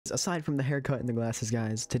aside from the haircut and the glasses,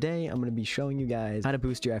 guys, today I'm going to be showing you guys how to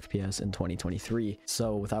boost your FPS in 2023.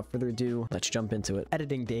 So without further ado, let's jump into it.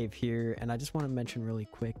 Editing Dave here, and I just want to mention really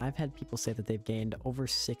quick, I've had people say that they've gained over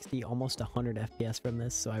 60, almost 100 FPS from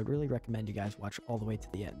this, so I would really recommend you guys watch all the way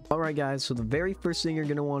to the end. Alright guys, so the very first thing you're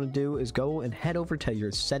going to want to do is go and head over to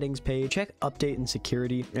your settings page, check update and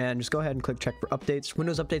security, and just go ahead and click check for updates.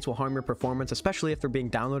 Windows updates will harm your performance, especially if they're being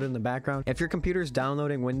downloaded in the background. If your computer's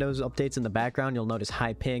downloading Windows updates in the background, you'll notice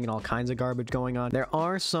high ping and all kinds of garbage going on. There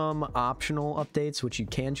are some optional updates which you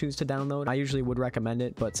can choose to download. I usually would recommend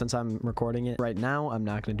it, but since I'm recording it right now, I'm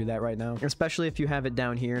not going to do that right now. Especially if you have it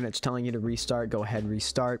down here and it's telling you to restart, go ahead,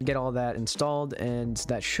 restart, get all that installed, and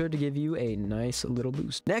that should give you a nice little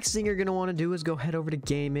boost. Next thing you're going to want to do is go head over to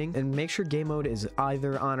gaming and make sure game mode is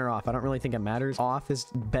either on or off. I don't really think it matters. Off has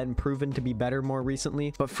been proven to be better more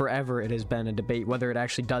recently, but forever it has been a debate whether it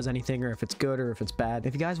actually does anything or if it's good or if it's bad.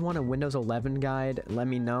 If you guys want a Windows 11 guide, let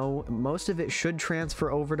me know. Most of it should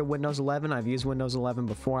transfer over to Windows 11. I've used Windows 11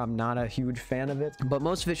 before. I'm not a huge fan of it, but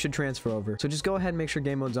most of it should transfer over. So just go ahead and make sure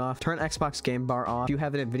game mode's off. Turn Xbox game bar off. If you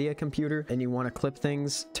have an nvidia computer and you want to clip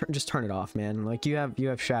things, just turn it off, man. Like you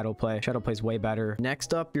have shadow play. Shadow play's way better.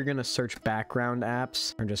 Next up, you're gonna search background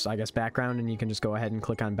apps, or just I guess background, and you can just go ahead and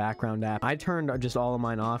click on background app. I turned just all of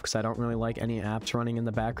mine off because I don't really like any apps running in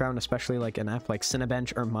the background, especially like an app like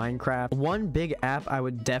Cinebench or Minecraft. One big app I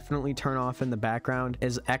would definitely turn off in the background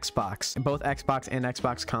is Xbox, both Xbox and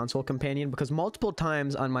Xbox Console Companion, because multiple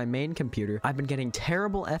times on my main computer I've been getting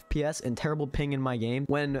terrible FPS and terrible ping in my game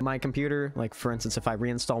when my computer, like for instance if I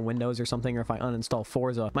reinstall Windows or something, or if I uninstall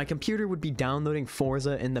Forza, my computer would be downloading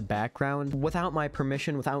Forza in the background without my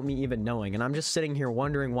permission, without me even knowing, and I'm just sitting here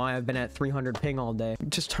wondering why I've been at 300 ping all day.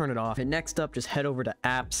 Just turn it off. And next up, just head over to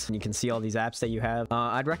apps and you can see all these apps that you have.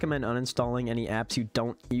 I'd recommend uninstalling any apps you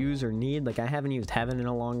don't use or need. Like I haven't used Heaven in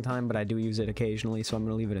a long time, but I do use it occasionally, so I'm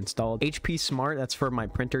gonna leave it installed. HP Smart, that's for my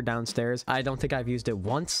printer downstairs. I don't think I've used it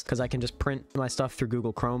once because I can just print my stuff through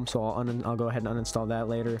Google Chrome, so I'll go ahead and uninstall that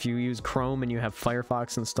later. If you use Chrome and you have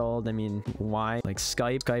Firefox installed, I mean, why? Like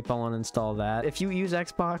Skype, I'll uninstall that. If you use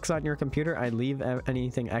Xbox on your computer, I'd leave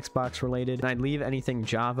anything Xbox related, and I'd leave anything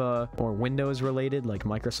Java or Windows related, like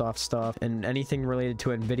Microsoft stuff, and anything related to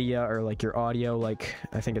nvidia or like your audio, like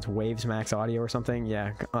I think it's Waves Max Audio or something.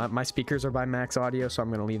 Yeah, my speakers are by Max Audio, so I'm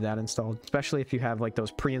gonna leave that installed, especially if you have like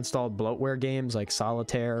those pre-installed bloatware games like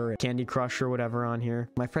Solitaire, Candy Crush, or whatever on here.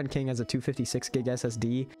 My friend King has a 256 gig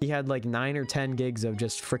SSD. He had like 9 or 10 gigs of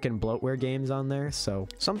just freaking bloatware games on there. So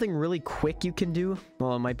something really quick you can do,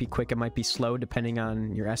 well, it might be quick, it might be slow depending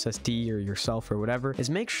on your SSD or yourself or whatever, is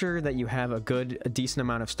make sure that you have a decent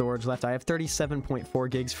amount of storage left. I have 37.4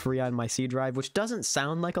 gigs free on my C drive, which doesn't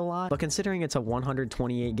sound like a lot, but considering it's a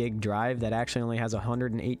 128 gig drive that actually only has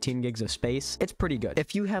 118 gigs of space, it's pretty good.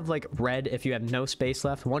 If you have like red, if you have no space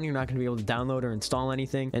left, one, you're not going to be able to download or install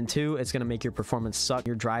anything, and two, it's going to make your performance suck.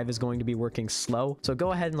 Your drive is going to be working slow. So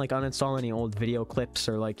go ahead and like uninstall any old video clips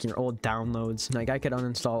or like your old downloads. Like I could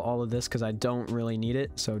uninstall all of this because I don't really need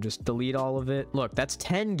it, so just delete all of it. Look, that's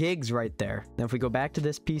 10 gigs right there. Now if we go back to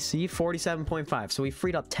this PC, 47.5, so we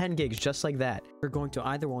freed up 10 gigs just like that. You're going to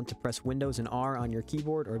either want to press Windows and R on your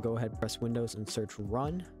keyboard, or go ahead, press Windows and search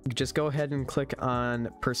run. Just go ahead and click on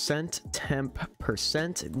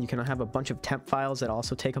 %temp%. You can have a bunch of temp files that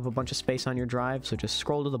also take up a bunch of space on your drive, so just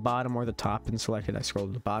scroll to the bottom or the top and select it. I scrolled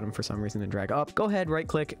to the bottom for some reason and drag up. Go ahead, right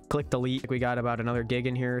click, click delete. We got about another gig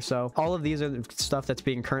in here or so. All of these are the stuff that's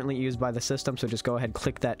being currently used by the system, so just go ahead,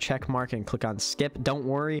 click that check mark and click on skip. Don't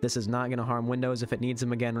worry, this is not going to harm Windows. If it needs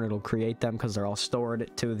them again, it'll create them because they're all stored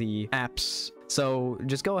to the apps. So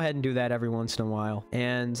just go ahead and do that every once in a while.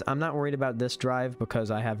 And I'm not worried about this drive because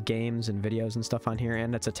I have games and videos and stuff on here,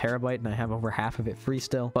 and it's a terabyte and I have over half of it free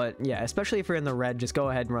still. But yeah, especially if you're in the red, just go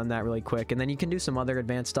ahead and run that really quick. And then you can do some other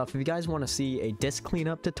advanced stuff. If you guys want to see a disk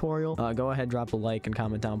cleanup tutorial, go ahead, drop a like and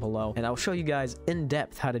comment down below, and I'll show you guys in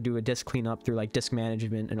depth how to do a disk cleanup through like disk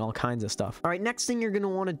management and all kinds of stuff. All right, next thing you're going to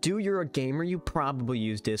want to do, you're a gamer, you probably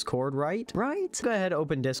use Discord, right? Go ahead,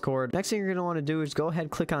 open Discord. Next thing you're going to want to do is go ahead,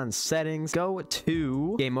 click on settings, go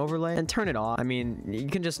to game overlay and turn it off. I mean, you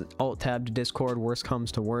can just alt tab to Discord, worst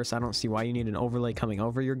comes to worst. I don't see why you need an overlay coming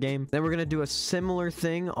over your game. Then we're going to do a similar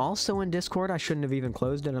thing also in Discord. I shouldn't have even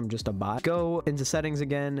closed it. I'm just a bot. Go into settings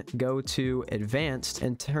again, go to advanced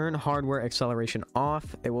and turn hardware acceleration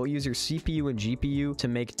off. It will use your CPU and GPU to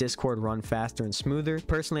make Discord run faster and smoother.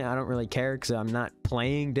 Personally, I don't really care because I'm not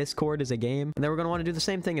playing Discord as a game. And then we're going to want to do the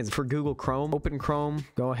same thing as for Google Chrome. Open Chrome,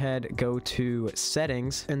 go ahead, go to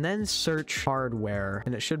settings, and then search search hardware,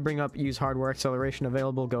 and it should bring up use hardware acceleration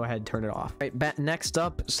available. Go ahead, turn it off. Right, next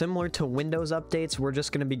up, similar to Windows updates, we're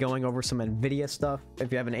just going to be going over some NVIDIA stuff.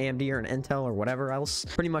 If you have an AMD or an Intel or whatever else,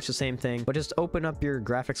 pretty much the same thing, but just open up your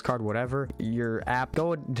graphics card, whatever, your app,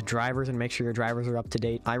 go to drivers and make sure your drivers are up to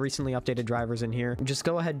date. I recently updated drivers in here. Just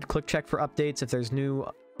go ahead, click check for updates. If there's new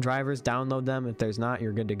drivers, download them. If there's not,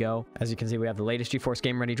 you're good to go. As you can see, we have the latest GeForce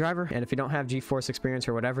Game Ready driver, and if you don't have GeForce experience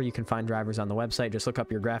or whatever, you can find drivers on the website. Just look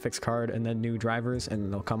up your graphics card and then new drivers,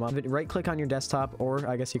 and they'll come up. Right click on your desktop, or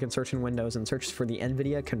I guess you can search in Windows and search for the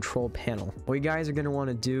NVIDIA control panel. What you guys are going to want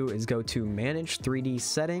to do is go to manage 3D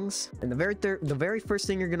settings, and the very first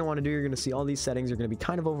thing you're going to want to do, you're going to see all these settings. You're going to be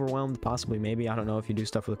kind of overwhelmed, possibly, maybe, I don't know if you do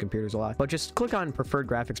stuff with computers a lot, but just click on preferred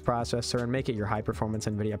graphics processor and make it your high performance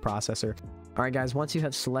NVIDIA processor. All right guys, once you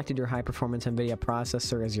have selected your high performance NVIDIA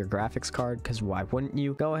processor as your graphics card, because why wouldn't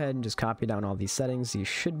you, go ahead and just copy down all these settings. These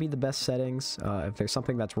should be the best settings. If there's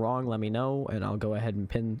something that's wrong, let me know, and I'll go ahead and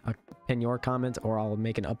pin your comment, or I'll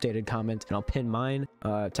make an updated comment and I'll pin mine.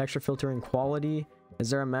 Texture filtering quality. Is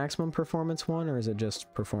there a maximum performance one, or is it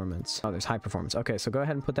just performance? Oh, there's high performance. Okay, so go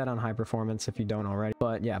ahead and put that on high performance if you don't already.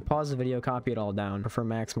 But yeah, pause the video, copy it all down. Prefer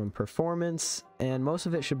maximum performance, and most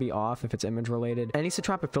of it should be off if it's image related.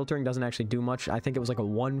 Anisotropic filtering doesn't actually do much. I think it was like a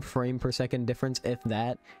 1 frame per second difference, if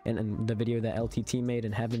that, in the video that LTT made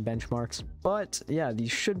in Heaven benchmarks. But yeah,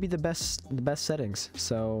 these should be the best settings.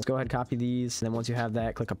 So let's go ahead, copy these, and then once you have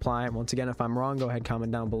that, click apply. Once again, if I'm wrong, go ahead,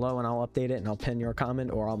 comment down below, and I'll update it, and I'll pin your comment,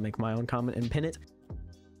 or I'll make my own comment and pin it.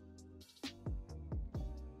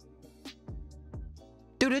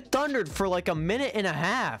 Dude, it thundered for like a minute and a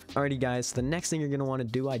half. Alrighty guys, the next thing you're gonna want to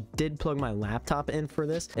do, I did plug my laptop in for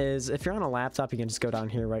this, is if you're on a laptop, you can just go down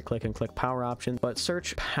here, right click and click power options, but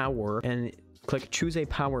search power and click choose a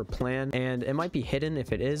power plan, and it might be hidden.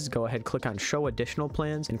 If it is, go ahead, click on show additional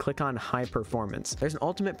plans and click on high performance. There's an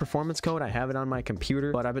ultimate performance code. I have it on my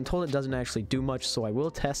computer, but I've been told it doesn't actually do much, so I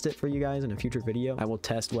will test it for you guys in a future video. I will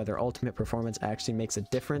test whether ultimate performance actually makes a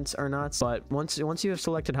difference or not. But once you have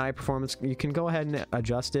selected high performance, you can go ahead and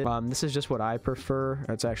adjust it. This is just what I prefer.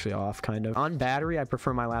 It's actually off, kind of. On battery, I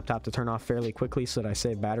prefer my laptop to turn off fairly quickly so that I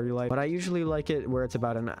save battery life, but I usually like it where it's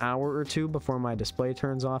about an hour or two before my display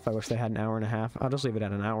turns off. I wish they had an hour and a half. I'll just leave it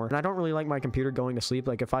at an hour. And I don't really like my computer going to sleep.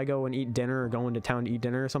 Like if I go and eat dinner or go into town to eat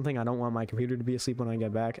dinner or something, I don't want my computer to be asleep when I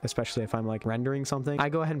get back, especially if I'm like rendering something. I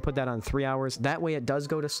go ahead and put that on 3 hours. That way it does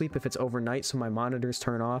go to sleep if it's overnight, so my monitors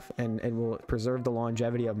turn off, and it will preserve the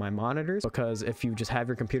longevity of my monitors, because if you just have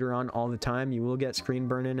your computer on all the time, you will get screen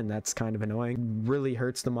burn-in, and that's kind of annoying. Really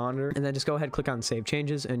hurts the monitor. And then just go ahead, click on save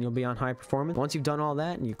changes, and you'll be on high performance. Once you've done all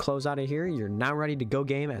that and you close out of here, you're now ready to go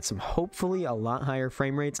game at some hopefully a lot higher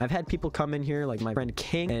frame rates. I've had people come in here, like my friend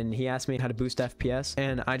King, and he asked me how to boost FPS,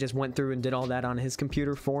 and I just went through and did all that on his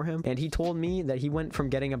computer for him, and he told me that he went from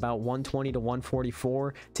getting about 120 to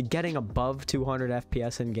 144 to getting above 200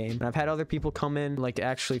 FPS in game. And I've had other people come in, like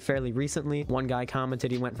actually fairly recently. One guy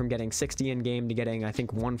commented he went from getting 60 in game to getting, I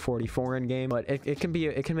think, 144 in game. But it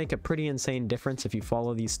can make a pretty insane difference if you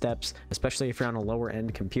follow these steps, especially if you're on a lower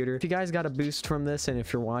end computer. If you guys got a boost from this, and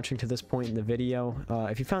if you're watching to this point in the video,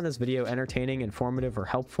 if you found this video entertaining, informative, or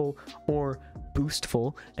helpful, or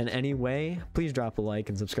boostful in any way, please drop a like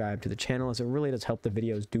and subscribe to the channel, as it really does help the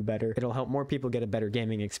videos do better. It'll help more people get a better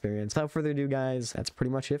gaming experience. Without further ado guys, that's pretty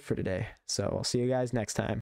much it for today, so I'll see you guys next time.